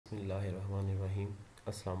बिस्मिल्लाहिर्रहमानिर्रहीम।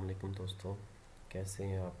 अस्सलाम वालेकुम दोस्तों, कैसे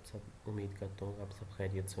हैं आप सब। उम्मीद करता हूँ आप सब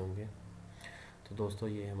खैरियत से होंगे। तो दोस्तों,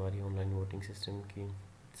 ये हमारी ऑनलाइन वोटिंग सिस्टम की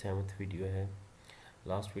 7th वीडियो है।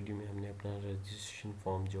 लास्ट वीडियो में हमने अपना रजिस्ट्रेशन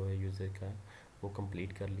फॉर्म जो है यूज़र का वो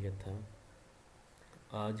कंप्लीट कर लिया था।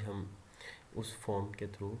 आज हम उस फॉर्म के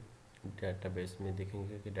थ्रू डेटाबेस में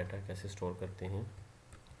देखेंगे कि डाटा कैसे स्टोर करते हैं।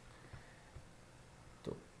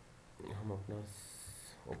 तो हम अपना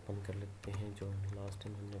ओपन कर लेते हैं जो लास्ट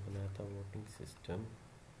टाइम हमने बनाया था वोटिंग सिस्टम।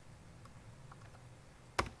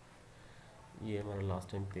 ये हमारा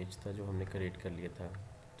लास्ट टाइम पेज था जो हमने क्रिएट कर लिया था।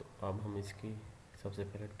 तो अब हम इसकी सबसे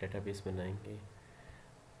पहले डेटाबेस बनाएंगे।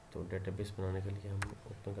 तो डेटाबेस बनाने के लिए हम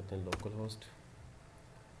ओपन करते हैं लोकल होस्ट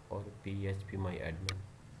और PHP+SQL।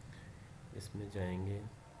 इसमें जाएंगे,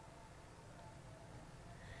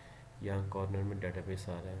 यहाँ कॉर्नर में डेटाबेस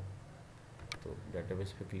आ रहा है तो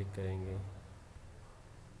डेटाबेस पे क्लिक करेंगे।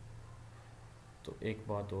 तो एक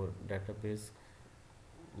बात और, डेटाबेस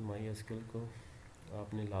MySQL को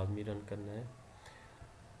आपने लाजमी रन करना है।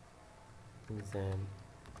 एग्ज़ाम,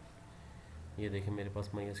 ये देखें मेरे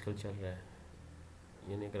पास MySQL चल रहा है,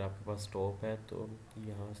 यानी अगर आपके पास स्टॉप है तो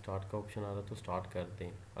यहाँ स्टार्ट का ऑप्शन आ रहा है तो स्टार्ट कर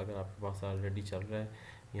दें। अगर आपके पास ऑलरेडी चल रहा है,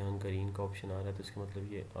 यहाँ ग्रीन का ऑप्शन आ रहा है तो इसका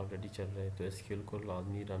मतलब ये ऑलरेडी चल रहा है। तो SQL को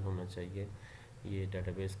लाजमी रन होना चाहिए ये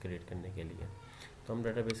डेटाबेस क्रिएट करने के लिए। तो हम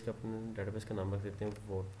डेटाबेस का अपने डेटाबेस का नाम रख देते हैं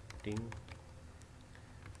वोटिंग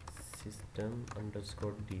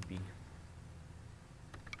system_db।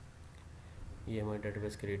 ये हमारी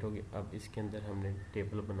डेटाबेस क्रिएट होगी। अब इसके अंदर हमने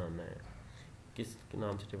टेबल बनाना है। किस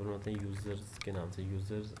नाम से टेबल बनाते हैं? यूज़र्स के नाम से,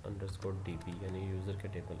 users_db यानी यूज़र के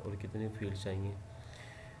टेबल। और कितने फील्ड चाहिए?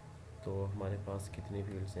 तो हमारे पास कितने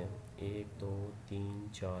फील्ड्स हैं? 1 2 3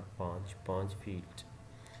 4 5 फील्ड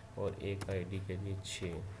और एक आईडी के लिए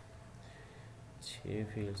 6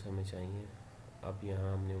 फील्ड्स हमें चाहिए। अब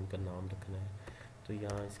यहाँ हमने उनका नाम रखना है। तो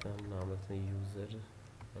यहाँ इसका हम नाम रखते हैं user_id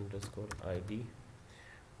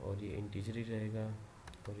और ये इंटीजर ही रहेगा।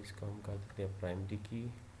 और इसको हम कर देते हैं प्राइमरी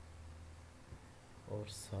की और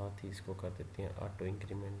साथ ही इसको कर देते हैं ऑटो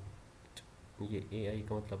इंक्रीमेंट। ये AI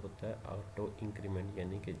का मतलब होता है ऑटो इंक्रीमेंट,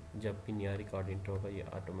 यानी कि जब भी नया रिकॉर्ड इंटर होगा ये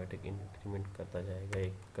ऑटोमेटिक इंक्रीमेंट करता जाएगा,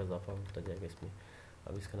 एक का इजाफा होता जाएगा इसमें।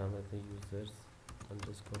 अब इसका नाम रखते हैं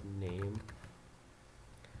users_name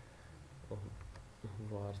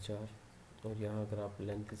varchar। और यहाँ अगर आप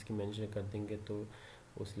लेंथ इसकी मेंशन कर देंगे तो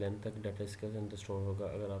उस लेंथ तक डाटा इसके अंदर स्टोर होगा।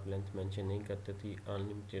 अगर आप लेंथ मेंशन नहीं करते तो ये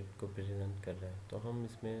अनलिमिटेड को प्रेजेंट कर रहा है। तो हम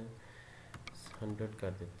इसमें 100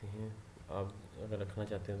 कर देते हैं। आप अगर रखना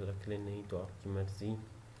चाहते हैं तो रख लें, नहीं तो आपकी मर्ज़ी।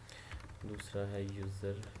 दूसरा है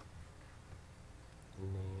user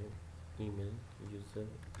name email, user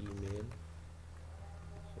email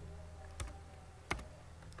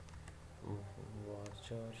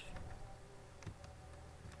watcher,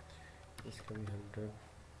 इसका भी 100।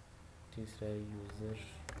 तीसरा है यूज़र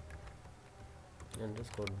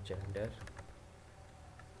अंडरस्कोर जेंडर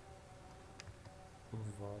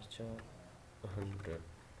वाचर 100।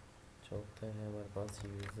 चौथा है हमारे पास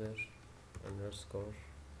यूज़र अंडरस्कोर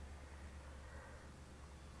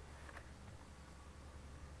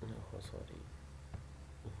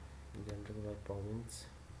जेंडर के बाद प्रोविंस,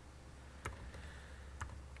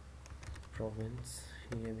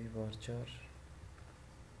 ये भी वाचर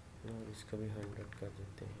और इसका भी 100 कर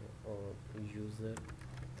देते हैं। और यूज़र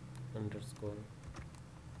अंडरस्कोर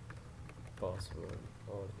पासवर्ड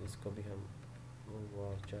और इसको भी हम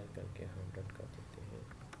वाचर करके 100 कर देते हैं।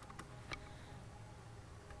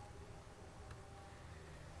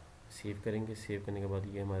 सेव करेंगे। सेव करने के बाद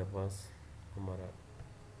ये हमारे पास हमारा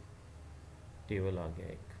टेबल आ गया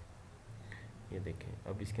एक, ये देखें।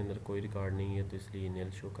 अब इसके अंदर कोई रिकॉर्ड नहीं है तो इसलिए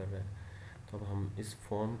नील शो कर रहा है। तो अब हम इस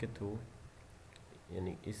फॉर्म के थ्रू,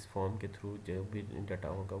 यानी इस फॉर्म के थ्रू जो भी डाटा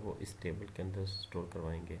होगा वो इस टेबल के अंदर स्टोर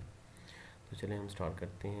करवाएंगे। तो चलिए हम स्टार्ट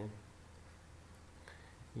करते हैं।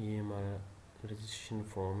 ये हमारा रजिस्ट्रेशन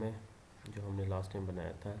फॉर्म है जो हमने लास्ट टाइम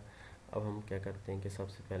बनाया था। अब हम क्या करते हैं कि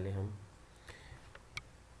सबसे पहले हम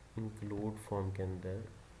इंक्लूड फॉर्म के अंदर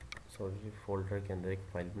फोल्डर के अंदर एक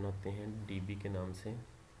फ़ाइल बनाते हैं DB के नाम से,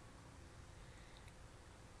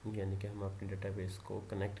 यानी कि हम अपने डेटाबेस को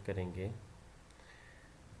कनेक्ट करेंगे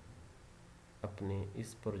अपने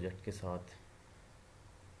इस प्रोजेक्ट के साथ।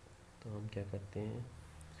 तो हम क्या करते हैं,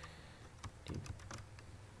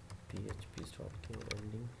 PHP स्टार्ट के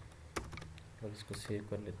एंडिंग और इसको सेव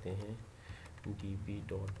कर लेते हैं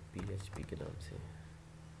db.php के नाम से।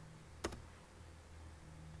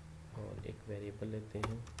 और एक वेरिएबल लेते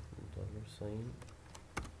हैं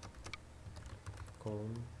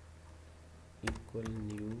 $com इक्वल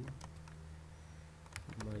न्यू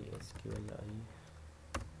MySQLi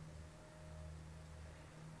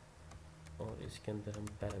और इसके अंदर हम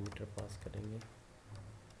पैरामीटर पास करेंगे।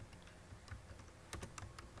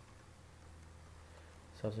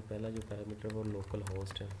 सबसे पहला जो पैरामीटर वो लोकल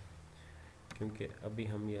होस्ट है, क्योंकि अभी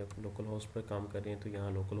हम ये लोकल होस्ट पर काम कर रहे हैं तो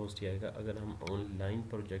यहाँ लोकल होस्ट ही आएगा। अगर हम ऑनलाइन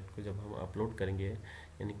प्रोजेक्ट को जब हम अपलोड करेंगे,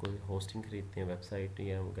 यानी कोई होस्टिंग खरीदते हैं वेबसाइट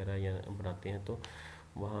या वगैरह या बनाते हैं, तो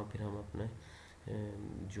वहाँ फिर हम अपने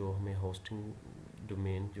जो हमें होस्टिंग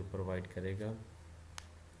डोमेन जो प्रोवाइड करेगा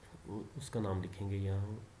उसका नाम लिखेंगे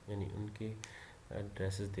यहाँ, यानी उनके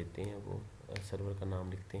एड्रेसेस देते हैं, वो सर्वर का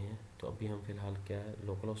नाम लिखते हैं। तो अभी हम फ़िलहाल क्या है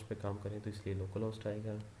लोकल होस्ट पे काम करें, तो इसलिए लोकल होस्ट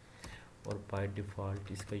आएगा। और बाय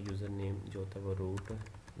डिफ़ॉल्ट इसका यूज़र नेम जो होता है वो रूट,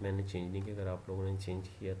 मैंने चेंज नहीं किया, अगर आप लोगों ने चेंज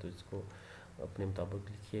किया तो इसको अपने मुताबिक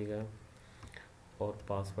लिखिएगा। और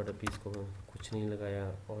पासवर्ड अभी इसको कुछ नहीं लगाया।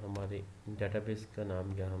 और हमारे डेटाबेस का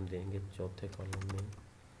नाम यहाँ हम देंगे चौथे कॉलम में,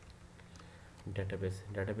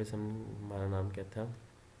 डेटाबेस हमारा नाम क्या था,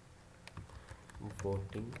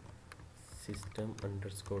 वोटिंग सिस्टम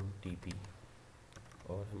अंडरस्कोर DB,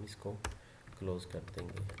 और हम इसको क्लोज़ कर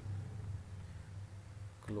देंगे।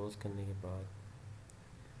 क्लोज़ करने के बाद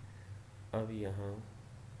अब यहाँ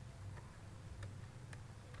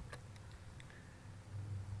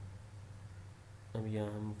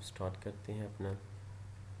हम स्टार्ट करते हैं अपना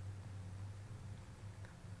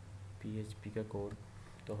PHP का कोड।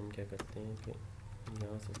 तो हम क्या करते हैं कि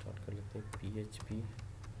यहाँ से स्टार्ट कर लेते हैं PHP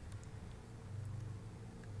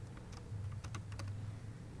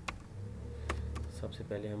सबसे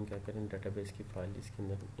पहले हम क्या करें, डेटाबेस की फाइल इसके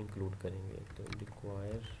अंदर इंक्लूड करेंगे। तो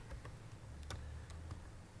रिक्वायर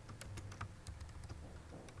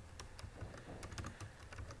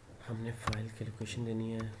हमने फाइल की लोकेशन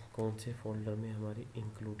देनी है, कौन से फोल्डर में, हमारी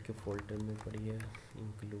इंक्लूड के फोल्डर में पड़ी है,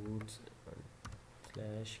 इंक्लूड्स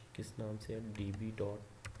स्लैश किस नाम से है,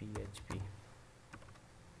 db.php।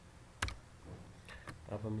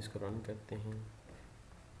 अब हम इसको रन करते हैं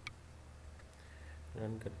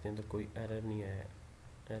तो कोई एरर नहीं आया।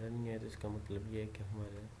 तो इसका मतलब ये है कि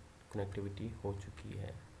हमारा कनेक्टिविटी हो चुकी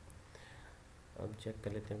है। अब चेक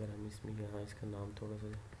कर लेते हैं, अगर हम इसमें यहाँ इसका नाम थोड़ा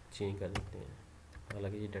सा चेंज कर देते हैं,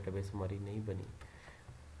 हालांकि ये डेटाबेस हमारी नहीं बनी,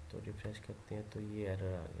 तो रिफ्रेश करते हैं तो ये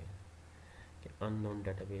एरर आ गया कि अननोन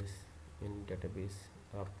डेटाबेस, इन डेटाबेस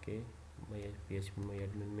आपके PHP माई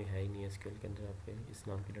एडमिन में है ही नहीं, SQL के अंदर आपके इस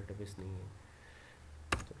नाम की डेटाबेस नहीं है।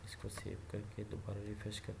 तो इसको सेव करके दोबारा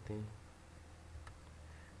रिफ्रेश करते हैं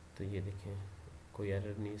तो ये देखें कोई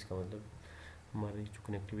एरर नहीं, इसका मतलब हमारी जो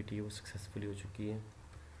कनेक्टिविटी है वो सक्सेसफुली हो चुकी है।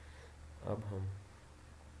 अब हम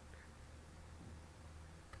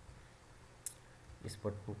इस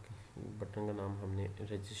बटन का नाम हमने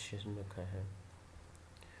रजिस्ट्रेशन रखा है।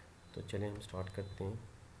 तो चलें हम स्टार्ट करते हैं,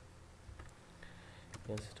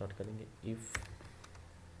 यहाँ से स्टार्ट करेंगे। इफ़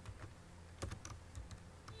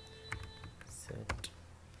सेट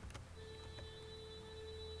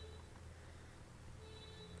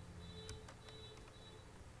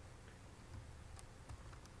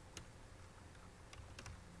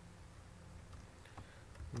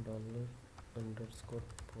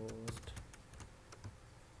 $_post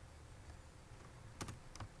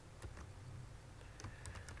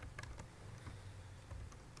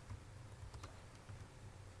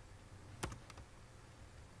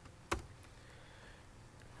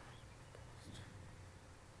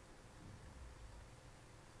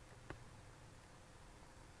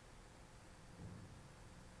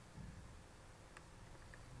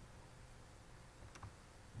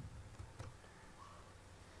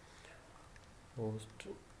पोस्ट,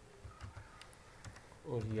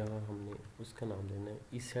 और यहाँ हमने उसका नाम देना है।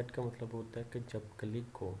 इस सेट का मतलब होता है कि जब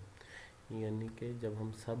क्लिक हो, यानी कि जब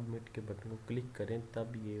हम सबमिट के बटन को क्लिक करें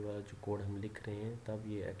तब ये वाला जो कोड हम लिख रहे हैं तब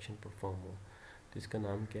ये एक्शन परफॉर्म हो। तो इसका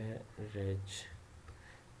नाम क्या है, रेज।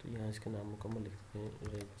 तो यहाँ इसका नाम मुकम्मल लिखते हैं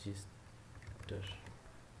रजिस्टर,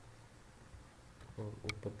 और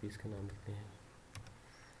ऊपर भी इसका नाम लिखते हैं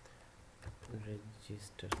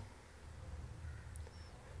रजिस्टर।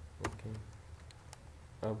 ओके,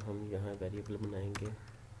 अब हम यहाँ वेरिएबल बनाएंगे,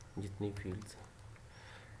 जितनी फील्ड्स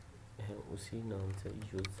हैं उसी नाम से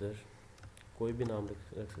यूज़र, कोई भी नाम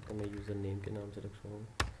रख सकते हैं, मैं यूज़र नेम के नाम से रख रहा हूँ,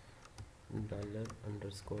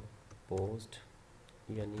 $_post,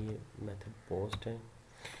 यानी ये मेथड पोस्ट है।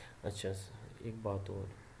 अच्छा, एक बात और,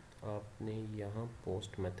 आपने यहाँ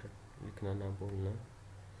पोस्ट मेथड लिखना ना भूलना।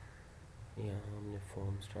 यहाँ हमने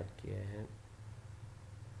फॉर्म स्टार्ट किया है,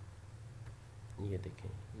 ये देखें,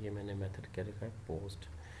 ये मैंने मेथड क्या लिखा है, पोस्ट,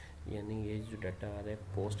 यानी ये जो डाटा आ रहा है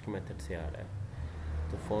पोस्ट के मेथड से आ रहा है।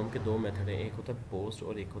 तो फॉर्म के दो मेथड हैं, एक होता है पोस्ट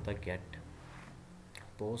और एक होता है गेट।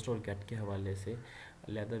 पोस्ट और गेट के हवाले से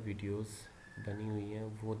अलग वीडियोस बनी हुई हैं,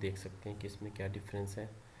 वो देख सकते हैं कि इसमें क्या डिफरेंस है।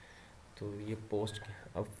 तो ये पोस्ट,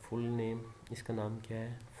 अब फुल नेम, इसका नाम क्या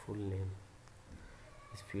है, फुल नेम,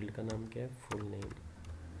 इस फील्ड का नाम क्या है, फुल नेम।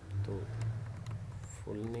 तो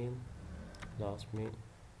फुल नेम, लास्ट में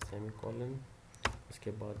सेमीकोलन,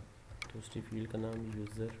 उसके बाद दूसरी फील्ड का नाम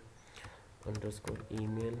user underscore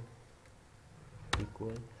email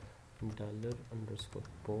equal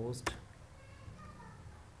 $_post.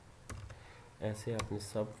 ऐसे आपने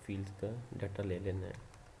सब फील्ड का डाटा ले लेना है।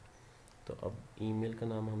 तो अब ईमेल का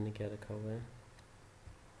नाम हमने क्या रखा हुआ है,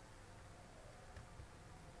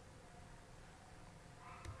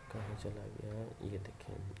 कहाँ चला गया, ये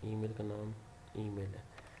देखें ईमेल का नाम ईमेल है,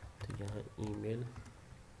 तो यहाँ ईमेल,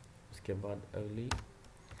 उसके बाद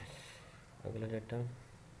अगला डाटा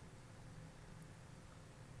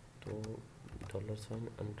तो $_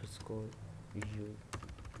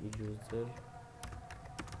 यूज़र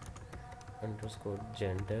अंडरस्कोर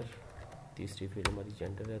जेंडर, तीसरी फील्ड हमारी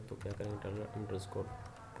जेंडर है, तो क्या करेंगे $_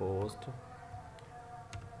 पोस्ट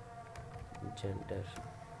जेंडर,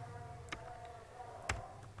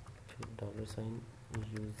 फिर $_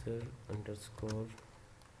 यूज़र अंडरस्कोर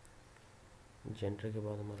जेंडर के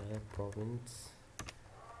बाद हमारा है province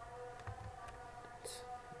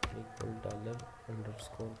equal $_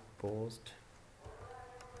 post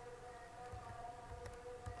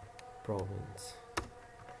province.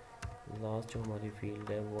 Last जो हमारी फील्ड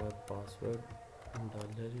है वो है password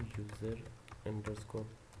 $_ user underscore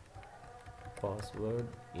password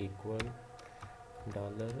equal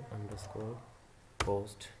 $_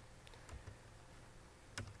 post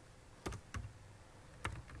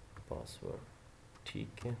password.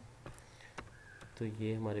 ठीक है, तो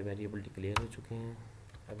ये हमारे वेरिएबल डिक्लेयर हो चुके हैं।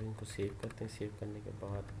 अब इनको सेव करते हैं। सेव करने के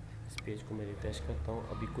बाद इस पेज को मैं रिफ्रेश करता हूँ,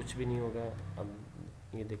 अभी कुछ भी नहीं होगा। अब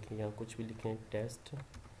ये देखिए यहाँ कुछ भी लिखें टेस्ट,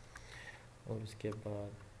 और उसके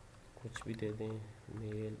बाद कुछ भी दे दें,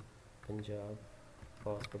 मेल पंजाब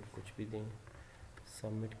पासवर्ड कुछ भी दें,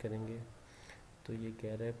 सबमिट करेंगे। तो ये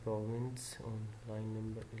कह रहा है प्रोविंस ऑन लाइन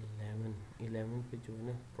नंबर 11 पे जो है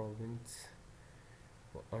ना प्रोविंस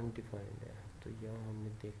वो अनडिफाइंड है। तो यहाँ हमने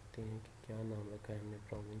देखते हैं कि क्या नाम रखा है हमने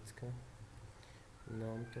प्रोविंस का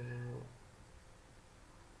नाम, तो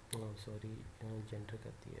सॉरी यहाँ जेंडर कर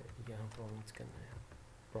दिया, यहाँ प्रोविंस करना है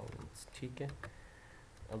प्रोविंस। ठीक है,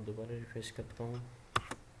 अब दोबारा रिफ्रेश करता हूँ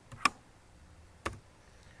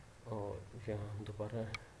और यहाँ दोबारा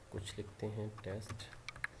कुछ लिखते हैं टेस्ट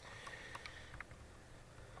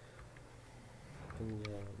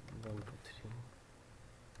पंजाब 1 2 3।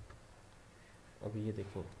 अभी ये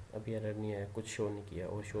देखें, अभी एरर नहीं आया, कुछ शो नहीं किया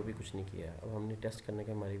और शो भी कुछ नहीं किया। अब हमने टेस्ट करने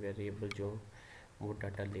का हमारी वेरिएबल जो वो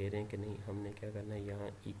डाटा ले रहे हैं कि नहीं, हमने क्या करना है यहाँ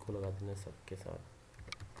इको लगा देना सबके साथ।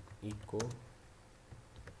 इको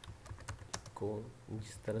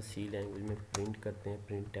जिस तरह सी लैंग्वेज में प्रिंट करते हैं,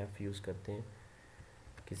 प्रिंट एफ यूज़ करते हैं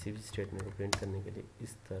किसी भी स्टेटमेंट को प्रिंट करने के लिए,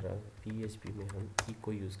 इस तरह PHP में हम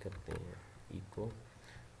इको यूज़ करते हैं, इको।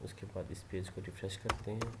 उसके बाद इस पेज को रिफ्रेश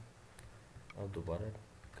करते हैं, अब दोबारा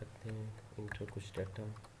करते हैं इंटर कुछ डाटा,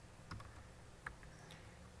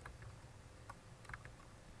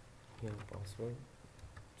 यहाँ पासवर्ड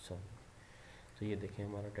सॉरी। तो ये देखें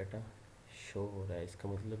हमारा डाटा शो हो रहा है, इसका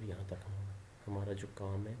मतलब यहाँ तक हमारा जो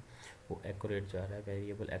काम है वो एक्यूरेट जा रहा है,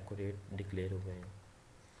 वेरिएबल एक्यूरेट डिक्लेयर हुए हैं।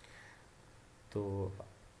 तो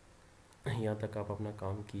यहाँ तक आप अपना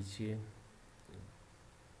काम कीजिए,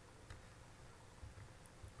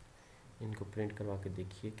 इनको प्रिंट करवा के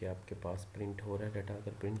देखिए कि आपके पास प्रिंट हो रहा है डाटा।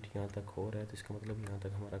 अगर प्रिंट यहाँ तक हो रहा है तो इसका मतलब यहाँ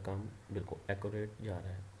तक हमारा काम बिल्कुल एक्यूरेट जा रहा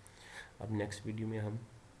है। अब नेक्स्ट वीडियो में हम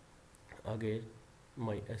आगे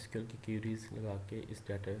MySQL की क्वेरीज लगा के इस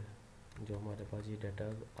डाटा जो हमारे पास ये डाटा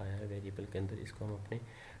आया है वेरिएबल के अंदर, इसको हम अपने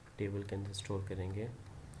टेबल के अंदर स्टोर करेंगे।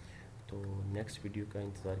 तो नेक्स्ट वीडियो का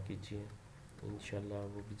इंतज़ार कीजिए, इंशाल्लाह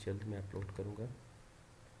वो भी जल्द मैं अपलोड करूँगा।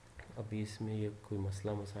 अभी इसमें ये कोई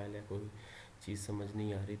मसला मसाइल है, कोई चीज़ समझ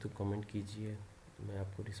नहीं आ रही तो कमेंट कीजिए, मैं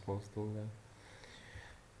आपको रिस्पांस दूँगा।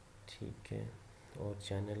 ठीक है, और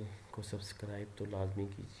चैनल को सब्सक्राइब तो लाजमी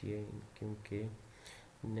कीजिए, क्योंकि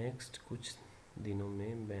नेक्स्ट कुछ दिनों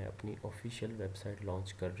में मैं अपनी ऑफिशियल वेबसाइट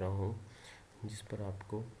लॉन्च कर रहा हूँ, जिस पर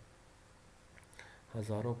आपको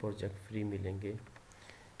हज़ारों प्रोजेक्ट फ्री मिलेंगे,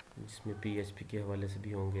 जिसमें PHP के हवाले से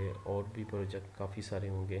भी होंगे और भी प्रोजेक्ट काफ़ी सारे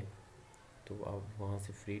होंगे, तो आप वहाँ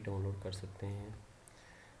से फ्री डाउनलोड कर सकते हैं।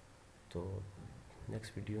 तो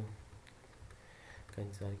नेक्स्ट वीडियो का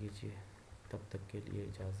इंतज़ार कीजिए, तब तक के लिए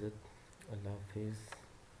इजाज़त, अल्लाह हाफिज़।